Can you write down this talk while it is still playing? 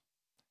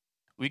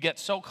We get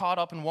so caught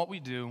up in what we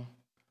do,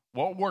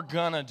 what we're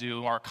gonna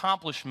do, our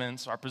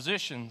accomplishments, our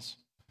positions,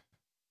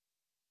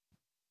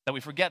 that we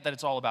forget that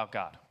it's all about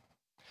God.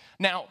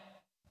 Now,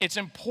 it's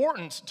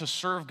important to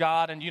serve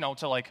God and,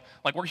 to like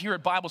we're here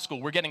at Bible school,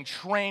 we're getting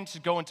trained to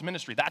go into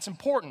ministry. That's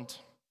important.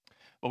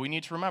 But we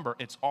need to remember,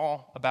 it's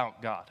all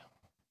about God.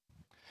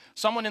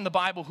 Someone in the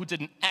Bible who did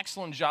an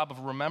excellent job of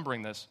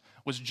remembering this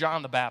was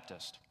John the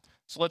Baptist.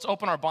 So let's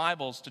open our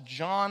Bibles to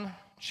John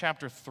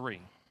chapter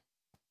 3.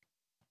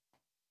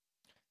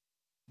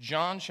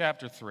 John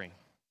chapter 3.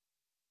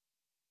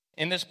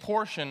 In this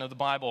portion of the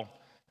Bible,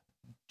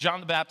 John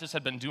the Baptist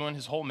had been doing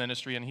his whole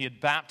ministry, and he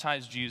had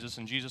baptized Jesus,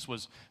 and Jesus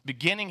was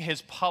beginning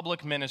his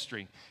public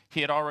ministry.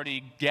 He had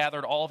already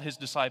gathered all of his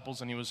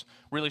disciples, and he was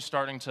really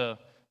starting to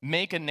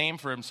make a name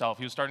for himself.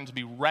 He was starting to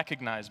be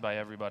recognized by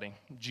everybody.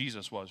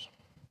 Jesus was.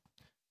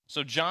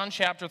 So John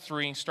chapter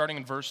 3, starting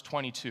in verse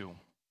 22.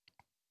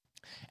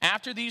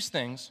 After these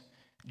things,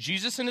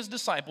 Jesus and his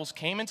disciples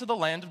came into the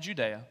land of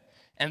Judea,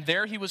 and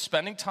there he was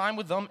spending time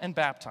with them and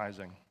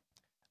baptizing.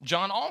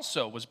 John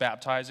also was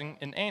baptizing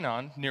in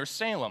Aenon near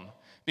Salem,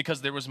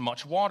 because there was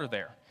much water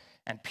there,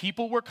 and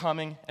people were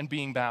coming and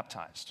being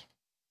baptized.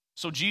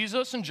 So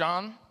Jesus and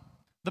John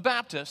the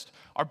Baptist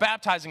are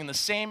baptizing in the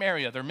same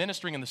area. They're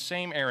ministering in the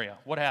same area.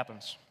 What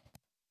happens?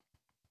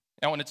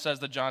 Now, when it says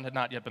that John had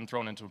not yet been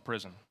thrown into a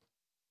prison,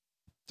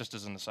 just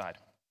as an aside.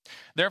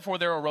 Therefore,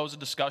 there arose a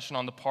discussion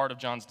on the part of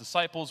John's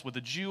disciples with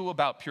a Jew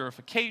about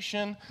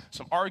purification.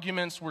 Some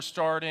arguments were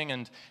starting,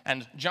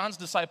 and John's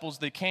disciples,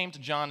 they came to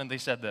John and they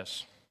said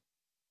this,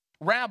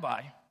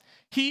 Rabbi,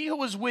 he who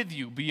was with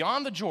you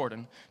beyond the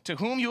Jordan, to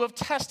whom you have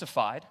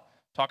testified,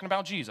 talking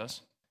about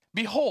Jesus,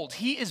 behold,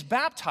 he is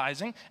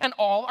baptizing, and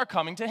all are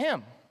coming to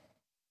him.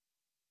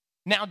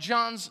 Now,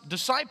 John's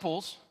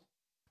disciples,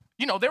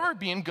 they were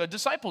being good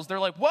disciples. They're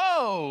like,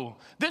 whoa,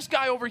 this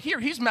guy over here,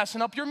 he's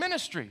messing up your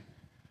ministry.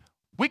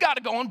 We got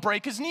to go and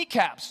break his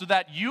kneecaps so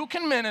that you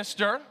can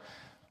minister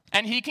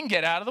and he can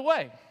get out of the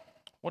way.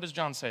 What does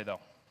John say,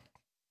 though?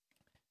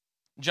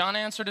 John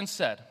answered and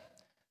said,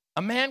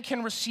 a man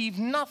can receive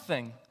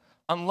nothing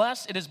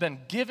unless it has been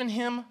given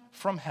him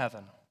from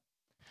heaven.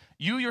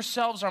 You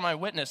yourselves are my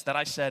witness that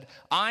I said,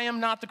 I am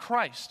not the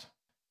Christ,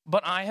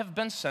 but I have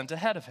been sent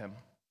ahead of him.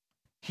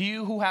 He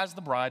who has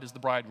the bride is the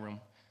bridegroom,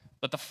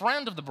 but the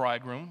friend of the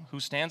bridegroom who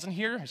stands and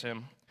hears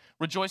him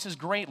rejoices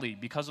greatly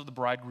because of the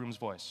bridegroom's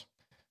voice.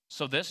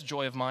 So this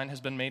joy of mine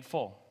has been made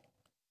full.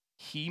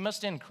 He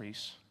must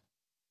increase,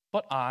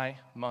 but I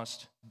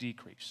must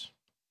decrease.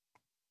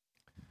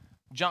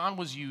 John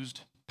was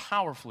used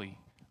powerfully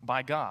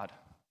by God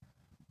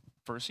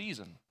for a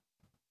season.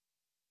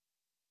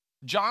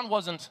 John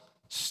wasn't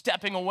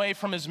stepping away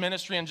from his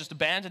ministry and just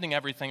abandoning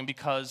everything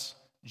because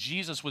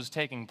Jesus was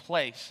taking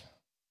place.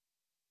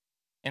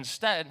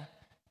 Instead,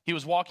 he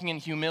was walking in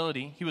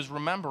humility. He was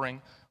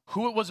remembering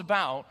who it was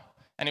about,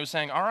 and he was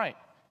saying, all right,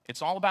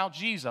 it's all about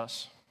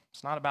Jesus.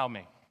 It's not about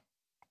me.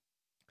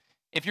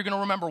 If you're going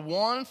to remember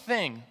one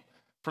thing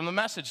from the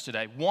message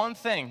today, one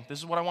thing, this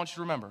is what I want you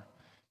to remember.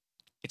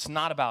 It's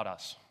not about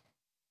us.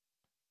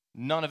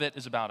 None of it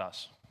is about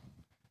us.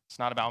 It's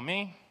not about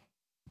me.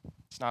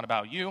 It's not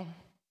about you.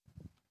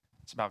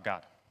 It's about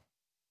God.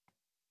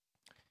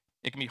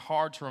 It can be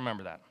hard to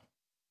remember that.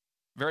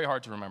 Very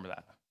hard to remember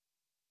that.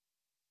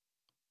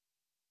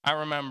 I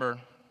remember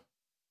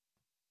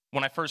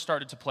when I first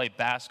started to play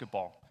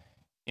basketball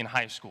in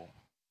high school.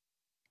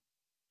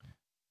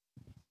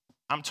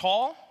 I'm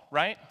tall,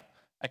 right?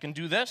 I can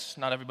do this.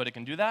 Not everybody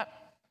can do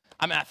that.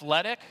 I'm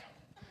athletic.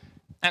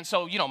 And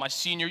so, my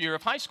senior year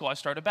of high school, I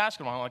started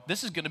basketball. I'm like,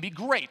 this is going to be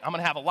great. I'm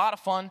going to have a lot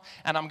of fun,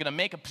 and I'm going to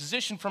make a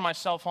position for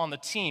myself on the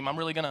team. I'm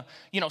really going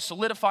to,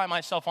 solidify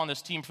myself on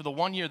this team for the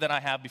 1 year that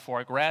I have before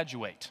I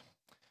graduate.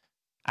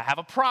 I have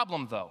a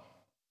problem, though.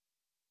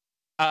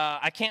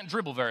 I can't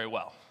dribble very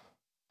well.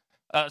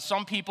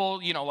 Some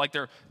people,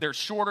 they're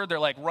shorter, they're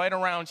like right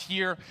around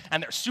here,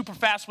 and they're super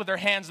fast with their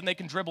hands, and they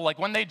can dribble. Like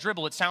when they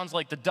dribble, it sounds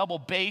like the double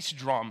bass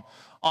drum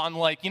on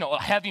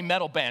a heavy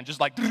metal band, just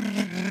like,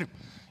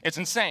 it's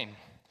insane.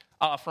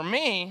 For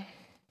me,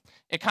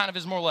 it kind of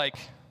is more like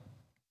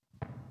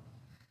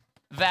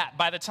that.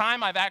 By the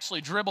time I've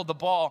actually dribbled the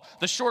ball,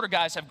 the shorter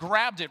guys have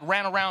grabbed it,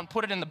 ran around,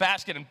 put it in the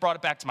basket, and brought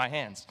it back to my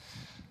hands.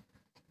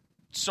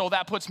 So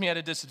that puts me at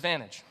a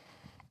disadvantage.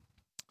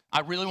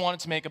 I really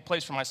wanted to make a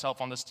place for myself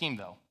on this team,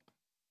 though.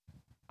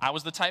 I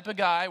was the type of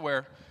guy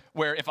where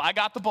if I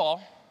got the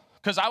ball,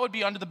 because I would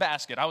be under the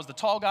basket, I was the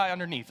tall guy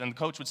underneath, and the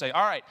coach would say,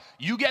 all right,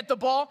 you get the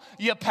ball,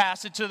 you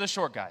pass it to the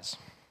short guys.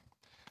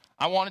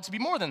 I wanted to be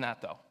more than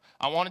that, though.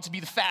 I wanted to be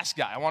the fast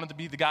guy. I wanted to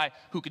be the guy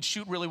who could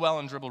shoot really well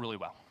and dribble really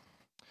well.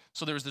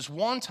 So there was this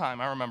one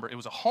time, I remember, it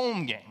was a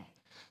home game.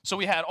 So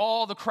we had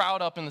all the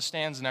crowd up in the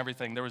stands and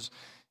everything. There was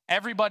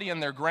everybody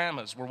and their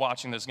grandmas were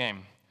watching this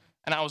game.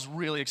 And I was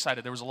really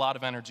excited. There was a lot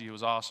of energy. It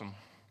was awesome.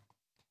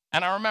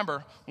 And I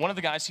remember one of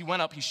the guys, he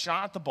went up, he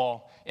shot at the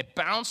ball. It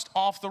bounced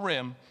off the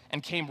rim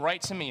and came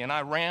right to me. And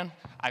I ran.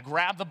 I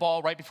grabbed the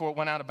ball right before it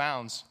went out of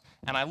bounds.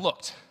 And I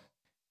looked.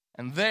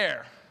 And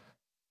there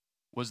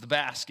was the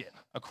basket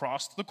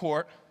across the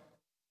court.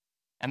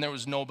 and there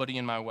was nobody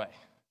in my way.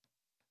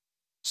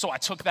 So I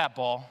took that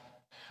ball,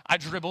 I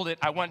dribbled it,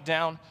 I went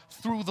down,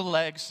 through the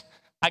legs,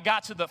 I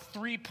got to the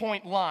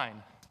three-point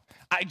line.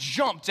 I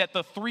jumped at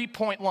the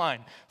three-point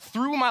line,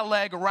 threw my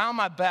leg around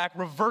my back,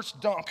 reverse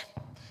dunk.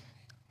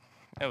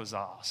 It was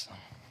awesome.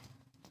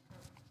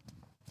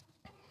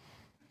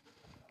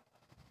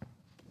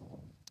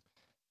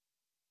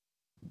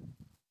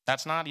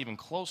 That's not even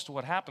close to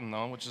what happened,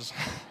 though, which is...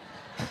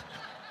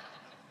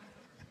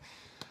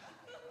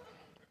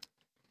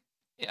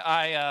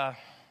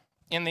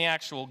 In the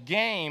actual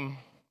game,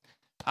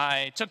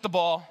 I took the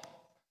ball,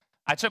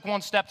 I took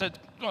one step to...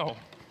 Oh.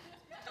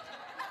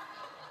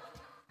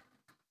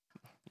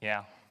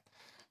 Yeah,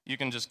 you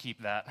can just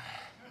keep that.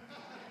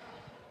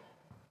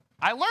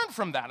 I learned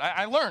from that.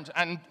 I learned,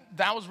 and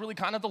that was really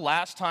kind of the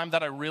last time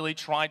that I really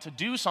tried to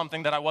do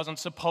something that I wasn't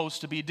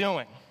supposed to be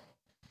doing.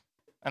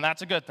 And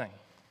that's a good thing.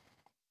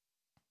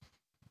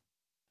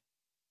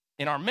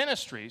 In our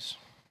ministries,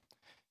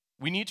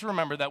 we need to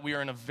remember that we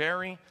are in a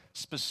very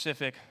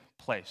specific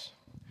place.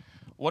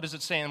 What does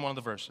it say in one of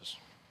the verses?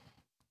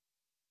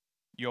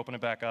 You open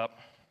it back up.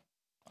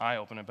 I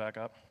open it back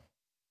up.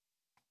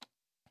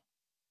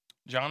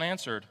 John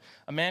answered,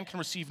 "A man can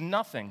receive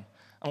nothing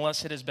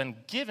unless it has been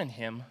given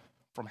him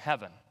from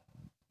heaven."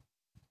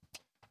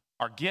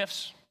 Our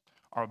gifts,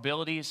 our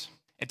abilities,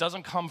 it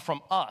doesn't come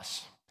from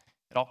us.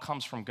 It all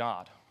comes from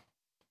God.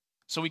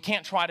 So we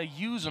can't try to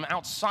use them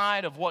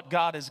outside of what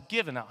God has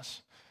given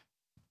us.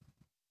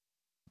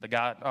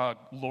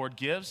 Lord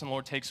gives and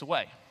Lord takes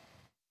away.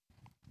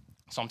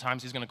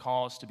 Sometimes he's going to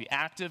call us to be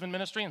active in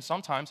ministry, and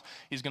sometimes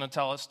he's going to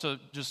tell us to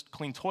just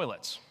clean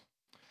toilets.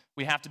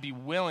 We have to be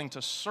willing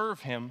to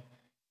serve him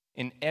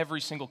in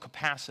every single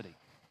capacity.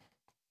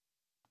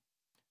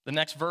 The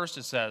next verse,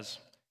 it says,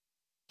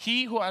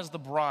 "He who has the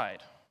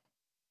bride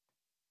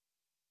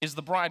is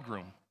the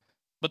bridegroom,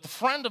 but the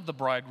friend of the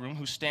bridegroom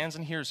who stands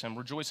and hears him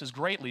rejoices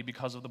greatly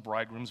because of the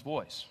bridegroom's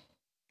voice.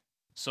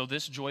 So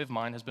this joy of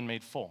mine has been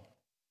made full."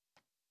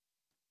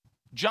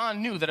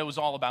 John knew that it was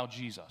all about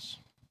Jesus.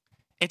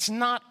 It's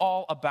not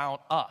all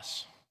about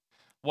us.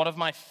 One of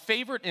my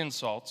favorite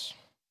insults,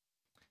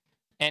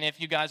 and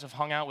if you guys have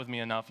hung out with me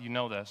enough, you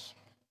know this.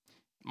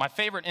 My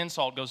favorite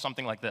insult goes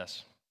something like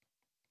this.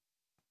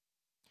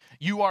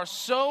 "You are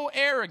so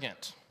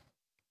arrogant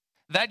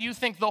that you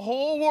think the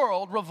whole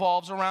world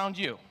revolves around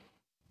you.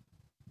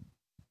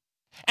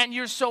 And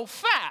you're so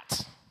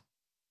fat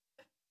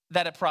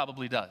that it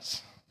probably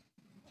does."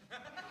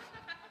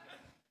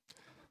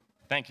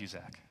 Thank you,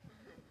 Zach.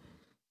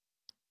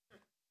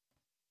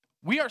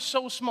 We are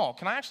so small.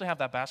 Can I actually have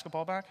that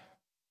basketball back?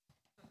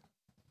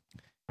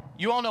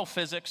 You all know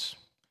physics.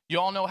 You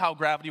all know how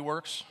gravity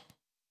works.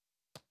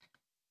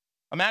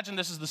 Imagine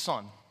this is the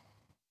sun.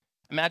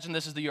 Imagine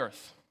this is the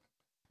earth.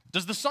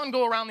 Does the sun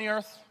go around the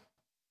earth?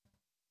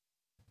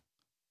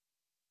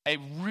 A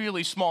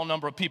really small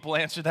number of people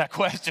answered that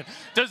question.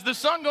 Does the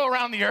sun go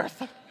around the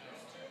earth?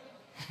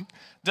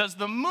 Does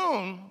the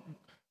moon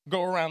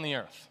go around the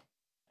earth?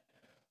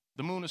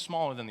 The moon is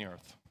smaller than the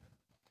earth.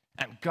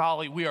 And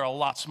golly, we are a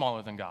lot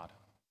smaller than God.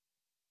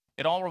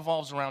 It all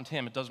revolves around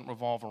him. It doesn't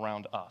revolve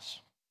around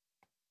us.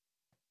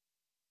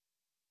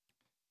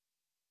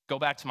 Go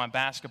back to my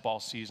basketball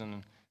season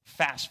and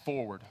fast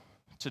forward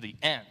to the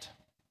end.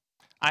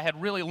 I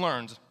had really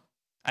learned,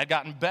 I'd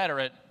gotten better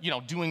at,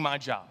 doing my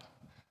job.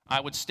 I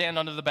would stand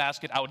under the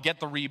basket, I would get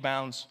the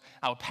rebounds,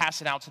 I would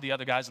pass it out to the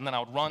other guys, and then I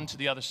would run to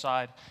the other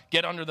side,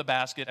 get under the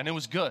basket, and it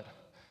was good.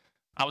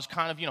 I was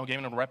kind of,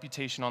 gaining a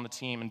reputation on the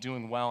team and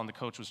doing well, and the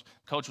coach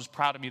was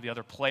proud of me. The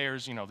other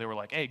players, they were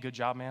like, "Hey, good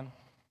job, man."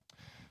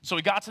 So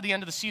we got to the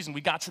end of the season.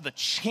 We got to the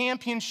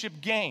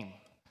championship game.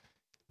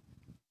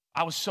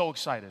 I was so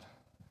excited.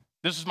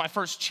 This was my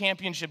first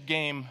championship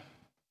game.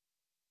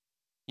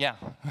 Yeah.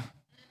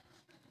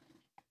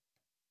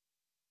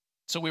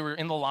 So we were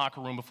in the locker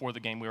room before the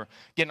game. We were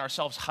getting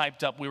ourselves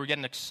hyped up. We were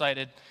getting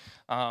excited.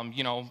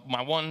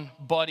 My one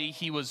buddy,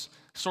 he was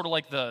sort of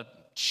like the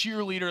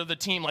cheerleader of the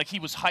team. Like, he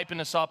was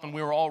hyping us up, and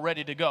we were all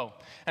ready to go.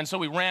 And so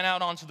we ran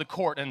out onto the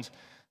court, and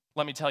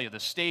let me tell you, the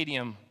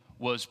stadium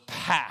was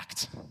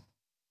packed.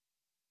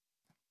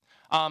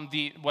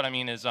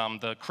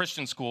 The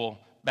Christian school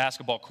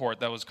basketball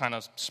court that was kind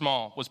of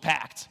small was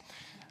packed.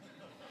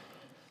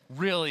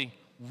 Really,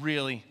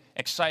 really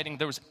exciting.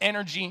 There was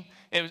energy.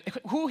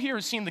 Who here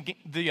has seen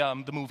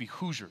the movie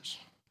Hoosiers?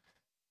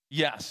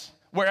 Yes.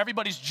 Where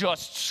everybody's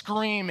just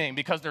screaming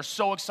because they're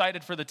so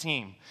excited for the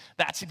team.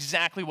 That's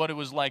exactly what it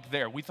was like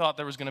there. We thought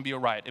there was going to be a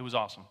riot. It was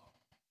awesome.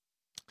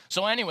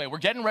 So anyway, we're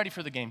getting ready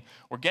for the game.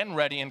 We're getting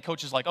ready, and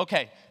coach is like,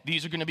 "Okay,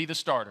 these are going to be the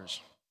starters."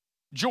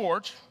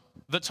 George,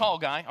 the tall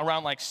guy,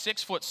 around like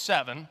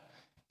 6'7",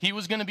 he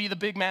was going to be the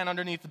big man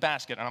underneath the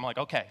basket. And I'm like,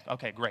 okay,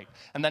 great.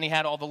 And then he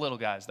had all the little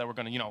guys that were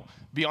going to,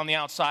 be on the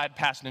outside,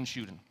 passing and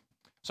shooting.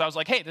 So I was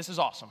like, hey, this is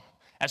awesome.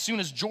 As soon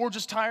as George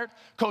is tired,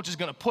 coach is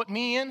going to put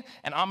me in,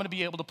 and I'm going to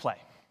be able to play.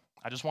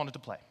 I just wanted to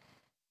play.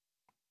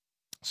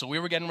 So we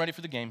were getting ready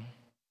for the game.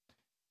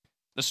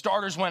 The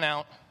starters went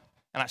out,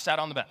 and I sat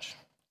on the bench.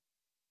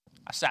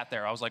 I sat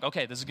there. I was like,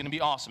 okay, this is going to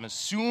be awesome. As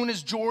soon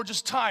as George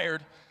is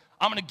tired,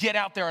 I'm going to get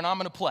out there and I'm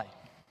going to play.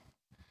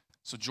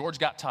 So George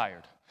got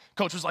tired.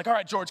 Coach was like, all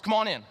right, George, come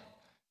on in.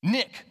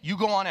 Nick, you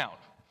go on out.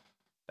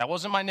 That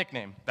wasn't my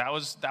nickname. That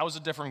was a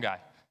different guy.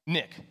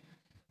 Nick.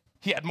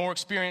 He had more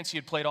experience. He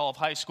had played all of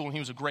high school, and he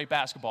was a great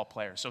basketball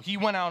player. So he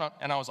went out,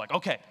 and I was like,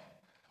 okay,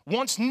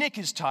 once Nick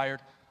is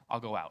tired, I'll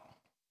go out.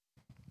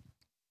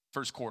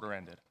 First quarter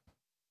ended.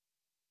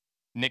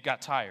 Nick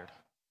got tired.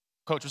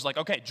 Coach was like,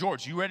 okay,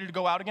 George, you ready to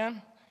go out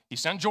again? He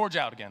sent George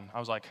out again. I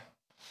was like,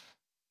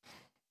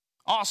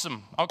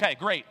 awesome. Okay,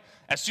 great.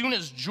 As soon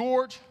as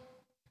George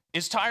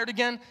is tired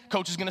again,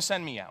 coach is going to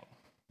send me out.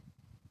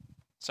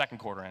 Second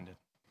quarter ended.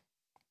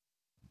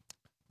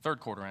 Third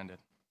quarter ended.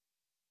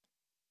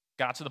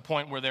 Got to the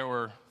point where there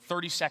were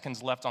 30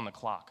 seconds left on the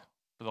clock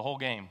for the whole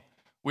game.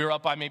 We were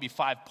up by maybe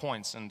 5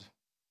 points, and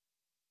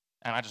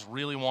I just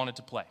really wanted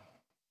to play.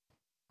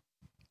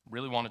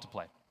 Really wanted to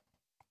play.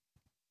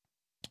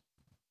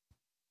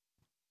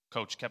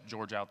 Coach kept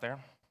George out there.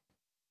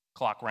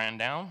 Clock ran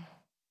down,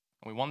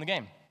 and we won the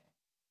game.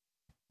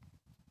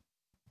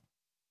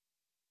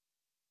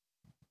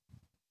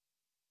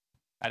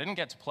 I didn't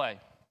get to play,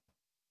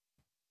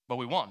 but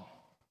we won.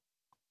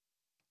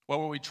 What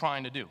were we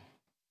trying to do?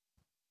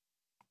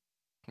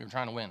 We were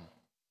trying to win.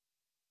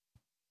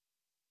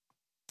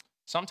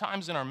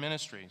 Sometimes in our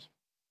ministries,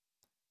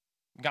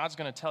 God's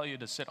going to tell you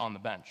to sit on the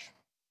bench.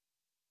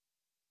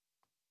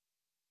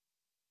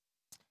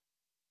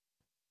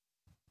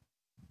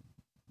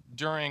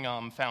 During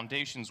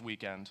Foundations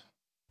Weekend,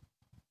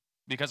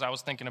 because I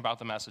was thinking about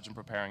the message and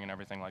preparing and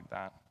everything like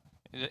that,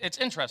 it's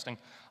interesting.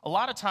 A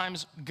lot of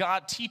times,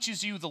 God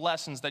teaches you the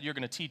lessons that you're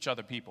going to teach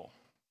other people.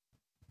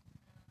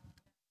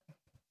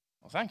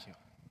 Well, thank you.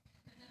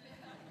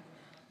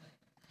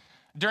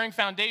 During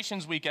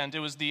Foundations Weekend, it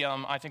was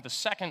I think the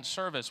second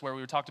service where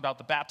we talked about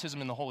the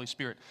baptism in the Holy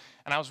Spirit.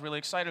 And I was really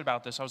excited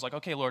about this. I was like,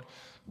 okay, Lord,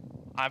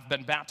 I've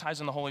been baptized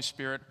in the Holy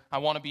Spirit. I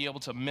want to be able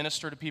to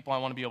minister to people. I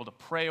want to be able to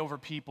pray over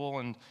people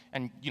and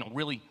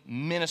really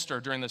minister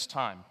during this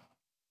time.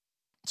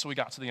 So we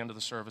got to the end of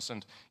the service,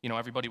 and,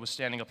 everybody was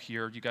standing up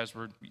here.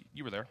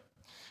 You were there.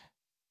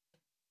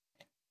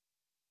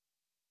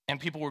 And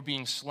people were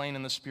being slain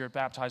in the Spirit,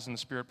 baptized in the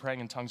Spirit, praying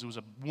in tongues. It was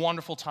a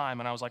wonderful time.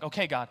 And I was like,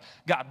 okay, God,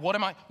 what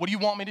do you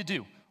want me to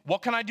do?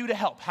 What can I do to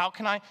help? How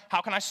can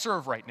I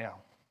serve right now?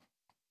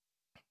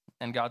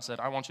 And God said,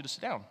 I want you to sit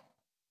down.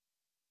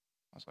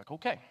 I was like,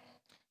 okay.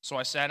 So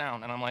I sat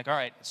down, and I'm like, all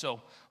right,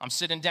 so I'm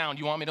sitting down.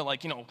 You want me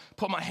to,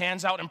 put my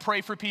hands out and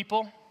pray for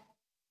people?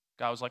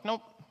 God was like,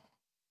 nope.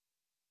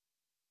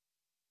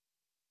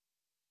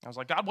 I was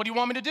like, God, what do you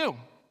want me to do?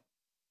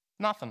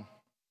 Nothing.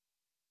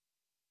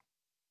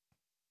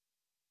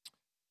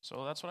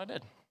 So that's what I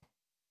did.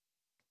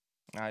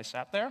 I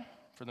sat there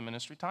for the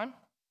ministry time.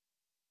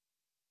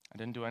 I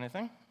didn't do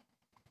anything.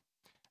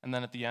 And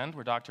then at the end,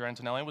 where Dr.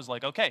 Antonelli was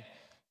like, okay,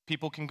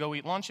 people can go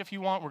eat lunch if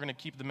you want. We're going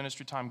to keep the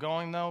ministry time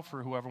going, though,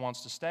 for whoever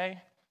wants to stay.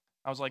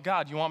 I was like,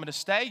 God, you want me to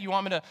stay? You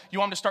want me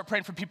to start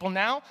praying for people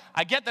now?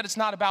 I get that it's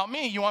not about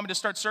me. You want me to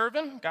start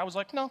serving? God was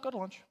like, no, go to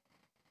lunch.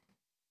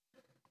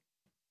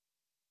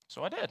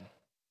 So I did.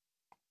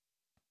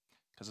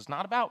 Because it's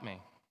not about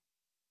me.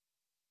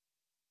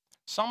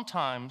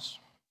 Sometimes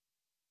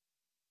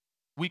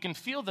we can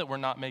feel that we're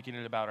not making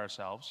it about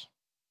ourselves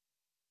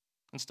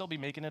and still be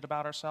making it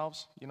about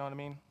ourselves, you know what I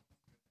mean?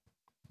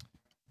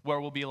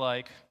 Where we'll be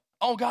like,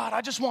 oh God,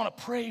 I just want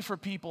to pray for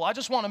people. I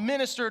just want to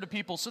minister to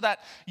people so that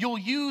you'll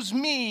use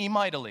me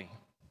mightily.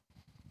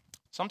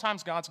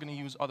 Sometimes God's going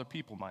to use other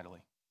people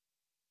mightily.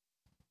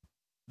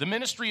 The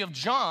ministry of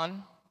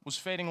John was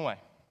fading away.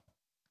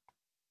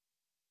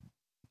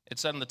 It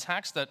said in the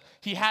text that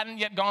he hadn't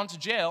yet gone to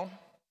jail,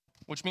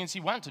 which means he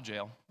went to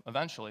jail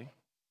eventually.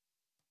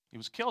 He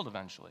was killed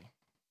eventually.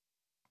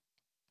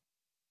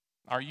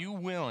 Are you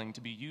willing to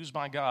be used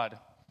by God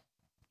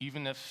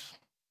even if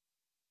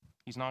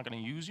he's not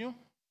going to use you?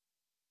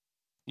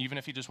 Even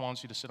if he just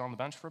wants you to sit on the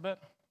bench for a bit?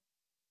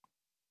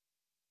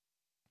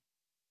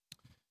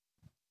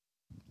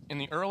 In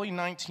the early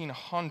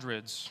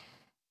 1900s,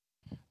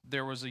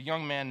 there was a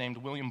young man named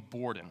William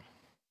Borden.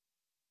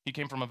 He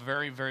came from a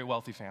very, very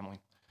wealthy family,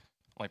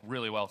 like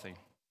really wealthy.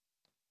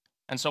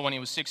 And so when he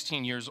was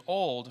 16 years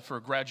old, for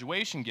a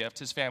graduation gift,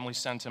 his family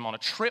sent him on a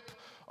trip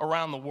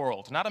around the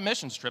world. Not a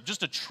missions trip,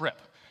 just a trip.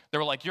 They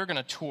were like, you're going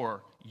to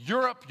tour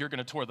Europe, you're going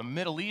to tour the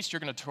Middle East, you're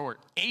going to tour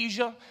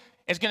Asia.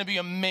 It's going to be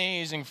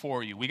amazing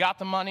for you. We got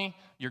the money,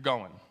 you're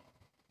going.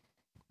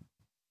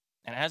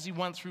 And as he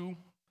went through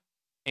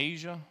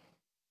Asia,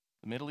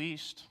 the Middle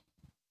East,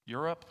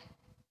 Europe,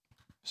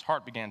 his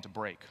heart began to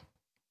break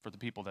for the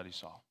people that he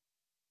saw.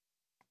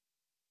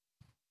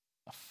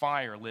 A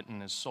fire lit in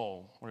his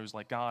soul where he was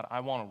like, God, I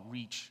want to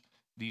reach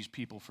these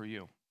people for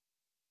you.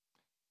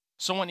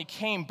 So when he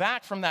came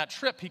back from that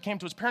trip, he came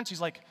to his parents.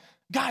 He's like,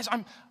 guys,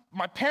 I'm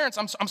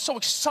so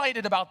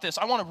excited about this.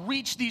 I want to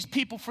reach these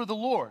people for the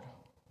Lord.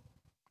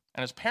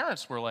 And his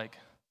parents were like,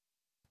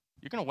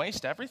 you're going to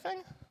waste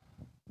everything?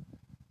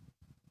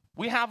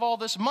 We have all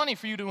this money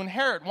for you to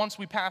inherit once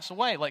we pass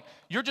away. Like,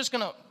 you're just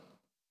going to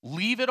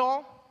leave it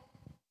all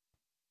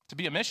to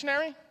be a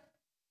missionary? And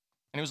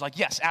he was like,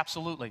 yes,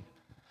 absolutely.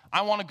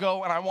 I want to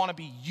go and I want to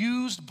be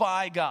used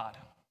by God.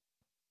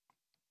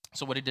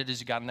 So what he did is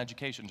he got an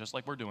education, just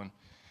like we're doing.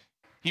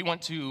 He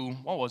went to,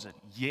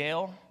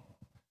 Yale.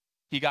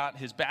 He got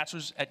his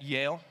bachelor's at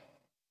Yale,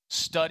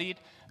 studied,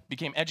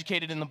 became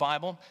educated in the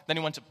Bible. Then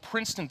he went to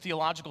Princeton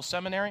Theological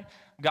Seminary,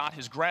 got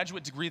his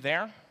graduate degree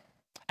there,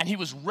 and he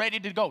was ready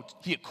to go.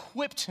 He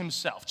equipped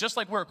himself, just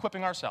like we're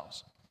equipping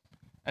ourselves.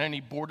 And then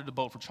he boarded a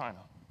boat for China.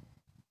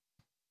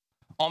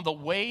 On the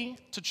way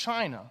to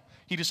China,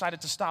 he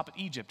decided to stop at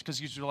Egypt because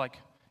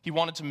he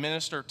wanted to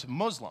minister to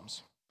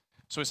Muslims.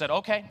 So he said,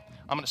 okay,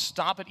 I'm going to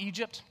stop at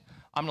Egypt.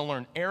 I'm going to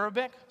learn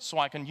Arabic so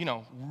I can,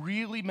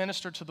 really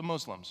minister to the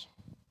Muslims.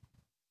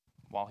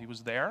 While he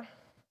was there,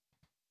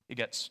 he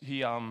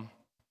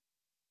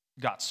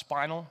got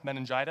spinal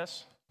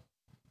meningitis,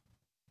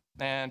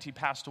 and he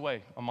passed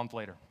away a month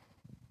later.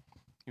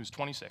 He was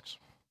 26.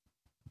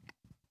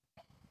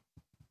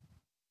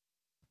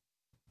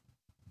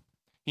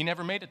 He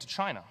never made it to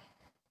China.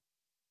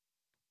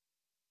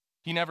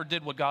 He never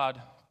did what God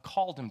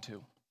called him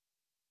to.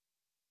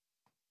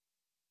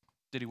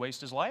 Did he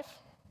waste his life?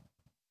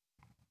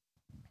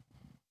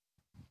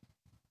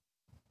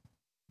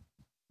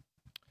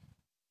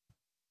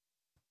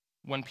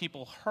 When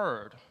people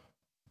heard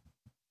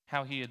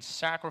how he had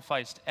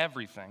sacrificed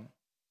everything,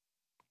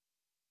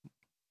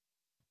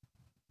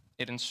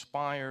 it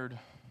inspired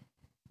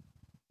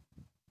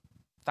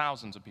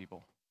thousands of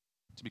people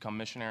to become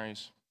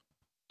missionaries,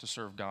 to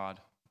serve God.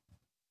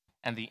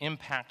 And the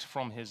impact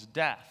from his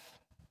death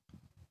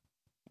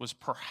was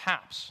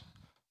perhaps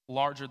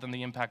larger than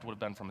the impact would have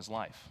been from his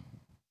life.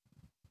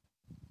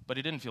 But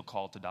he didn't feel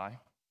called to die.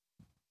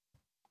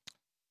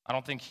 I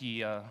don't think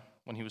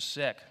when he was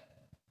sick,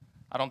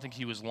 I don't think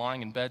he was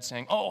lying in bed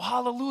saying, oh,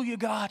 hallelujah,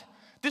 God,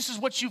 this is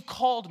what you've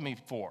called me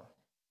for.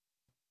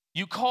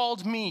 You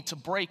called me to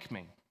break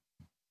me.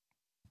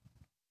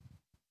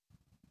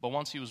 But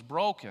once he was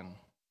broken,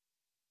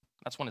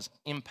 that's when his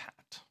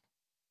impact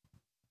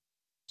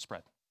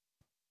spread.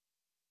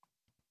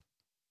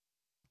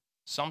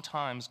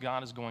 Sometimes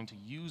God is going to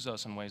use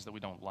us in ways that we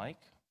don't like.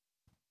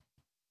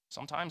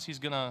 Sometimes he's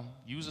going to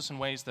use us in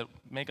ways that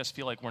make us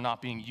feel like we're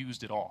not being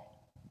used at all.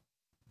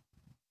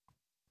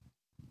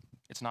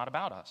 It's not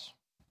about us.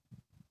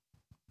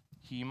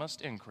 He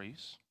must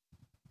increase.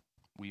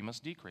 We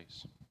must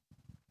decrease.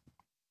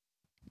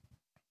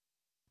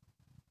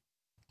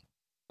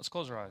 Let's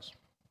close our eyes.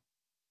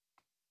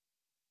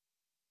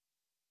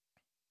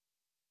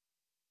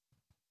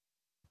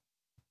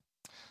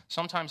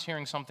 Sometimes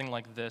hearing something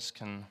like this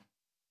can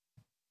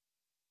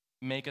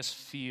make us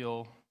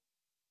feel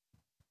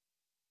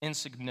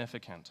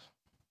insignificant.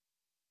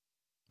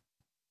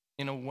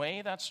 In a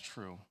way, that's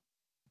true.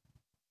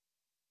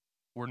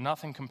 We're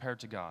nothing compared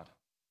to God.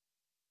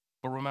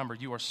 But remember,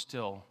 you are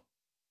still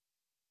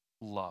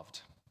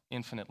loved,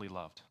 infinitely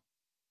loved.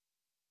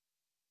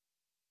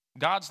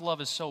 God's love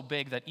is so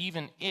big that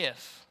even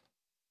if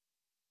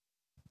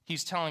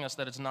he's telling us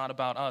that it's not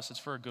about us, it's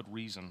for a good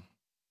reason.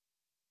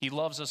 He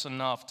loves us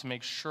enough to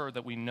make sure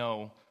that we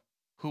know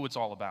who it's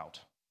all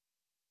about,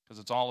 because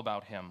it's all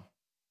about him.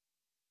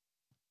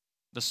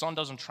 The sun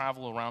doesn't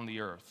travel around the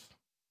earth.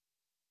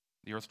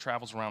 The earth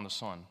travels around the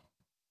sun.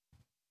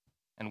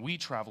 And we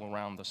travel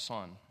around the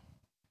sun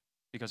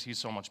because he's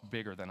so much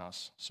bigger than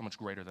us, so much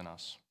greater than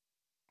us.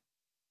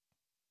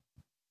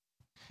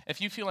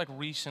 If you feel like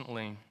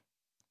recently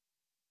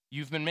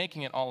you've been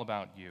making it all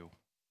about you,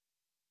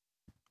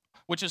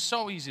 which is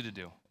so easy to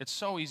do. It's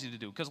so easy to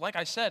do. Because like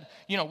I said,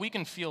 we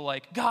can feel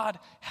like, God,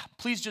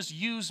 please just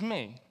use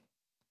me.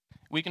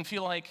 We can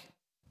feel like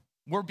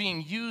we're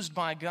being used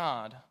by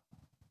God,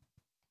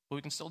 but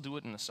we can still do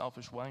it in a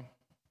selfish way.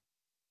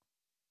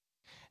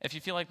 If you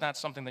feel like that's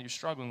something that you're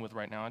struggling with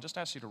right now, I just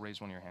ask you to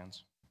raise one of your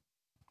hands.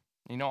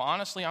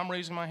 Honestly, I'm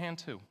raising my hand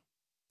too.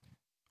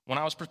 When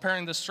I was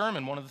preparing this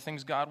sermon, one of the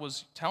things God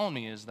was telling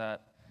me is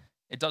that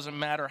it doesn't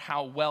matter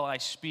how well I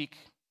speak,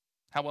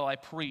 how well I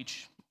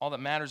preach. All that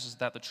matters is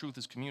that the truth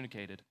is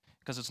communicated,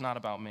 because it's not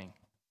about me.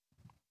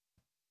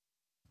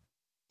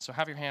 So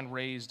have your hand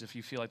raised if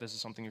you feel like this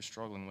is something you're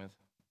struggling with.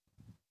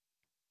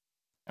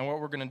 And what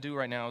we're going to do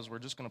right now is we're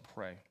just going to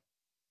pray.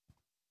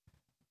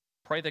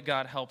 Pray that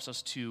God helps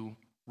us to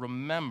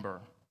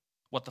remember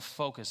what the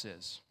focus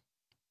is.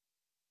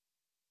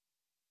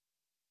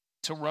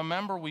 To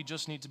remember, we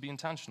just need to be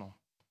intentional.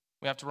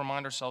 We have to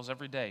remind ourselves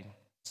every day,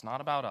 it's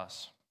not about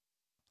us.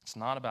 It's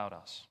not about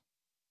us.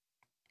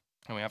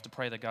 And we have to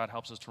pray that God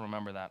helps us to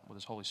remember that with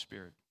his Holy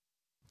Spirit.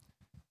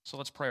 So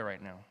let's pray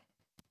right now.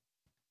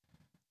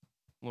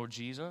 Lord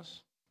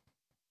Jesus,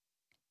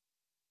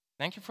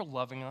 thank you for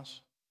loving us.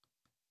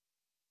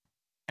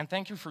 And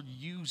thank you for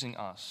using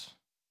us.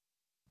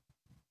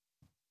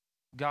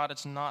 God,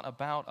 it's not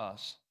about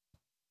us.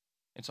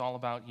 It's all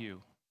about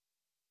you.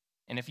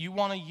 And if you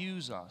want to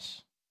use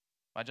us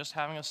by just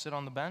having us sit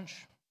on the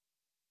bench,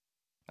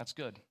 that's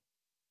good.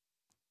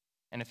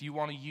 And if you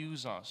want to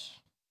use us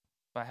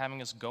by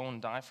having us go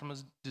and die from a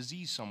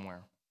disease somewhere,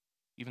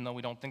 even though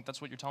we don't think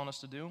that's what you're telling us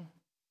to do,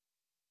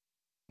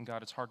 And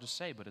God, it's hard to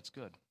say, but it's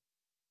good.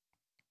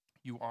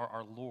 You are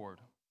our Lord,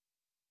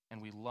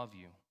 and we love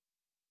you.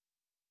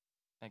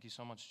 Thank you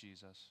so much,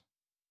 Jesus.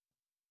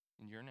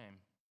 In your name.